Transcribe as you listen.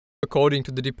According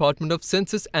to the Department of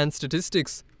Census and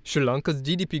Statistics, Sri Lanka's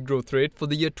GDP growth rate for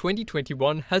the year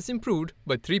 2021 has improved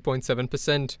by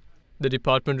 3.7%. The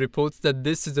department reports that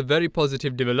this is a very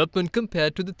positive development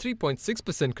compared to the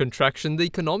 3.6% contraction the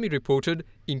economy reported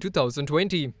in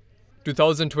 2020.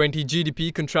 2020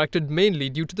 GDP contracted mainly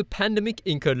due to the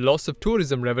pandemic-incurred loss of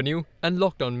tourism revenue and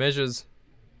lockdown measures.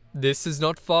 This is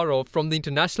not far off from the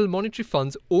International Monetary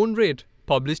Fund's own rate,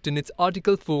 published in its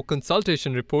Article 4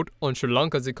 consultation report on Sri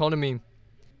Lanka's economy.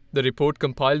 The report,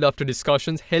 compiled after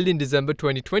discussions held in December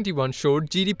 2021, showed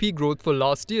GDP growth for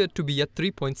last year to be at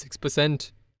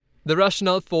 3.6%. The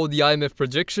rationale for the IMF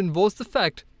projection was the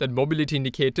fact that mobility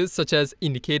indicators such as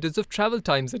indicators of travel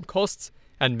times and costs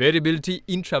and variability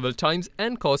in travel times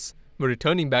and costs were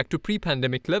returning back to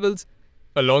pre-pandemic levels,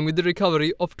 along with the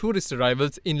recovery of tourist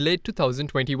arrivals in late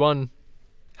 2021.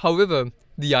 However,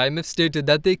 the IMF stated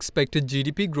that they expected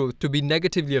GDP growth to be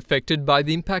negatively affected by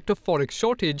the impact of forex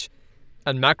shortage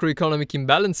and macroeconomic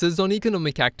imbalances on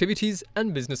economic activities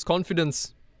and business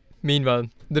confidence. Meanwhile,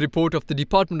 the report of the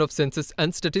Department of Census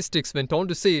and Statistics went on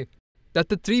to say that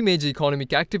the three major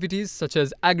economic activities such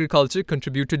as agriculture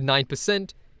contributed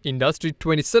 9%, industry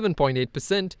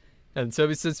 27.8% and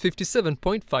services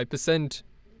 57.5%.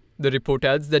 The report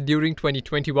adds that during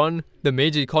 2021, the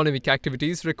major economic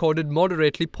activities recorded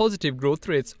moderately positive growth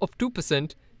rates of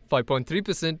 2%,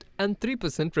 5.3% and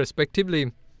 3%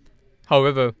 respectively.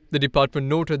 However, the department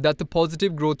noted that the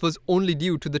positive growth was only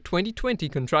due to the 2020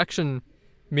 contraction.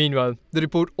 Meanwhile, the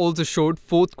report also showed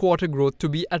fourth quarter growth to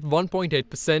be at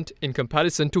 1.8% in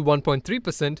comparison to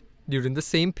 1.3% during the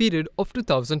same period of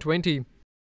 2020.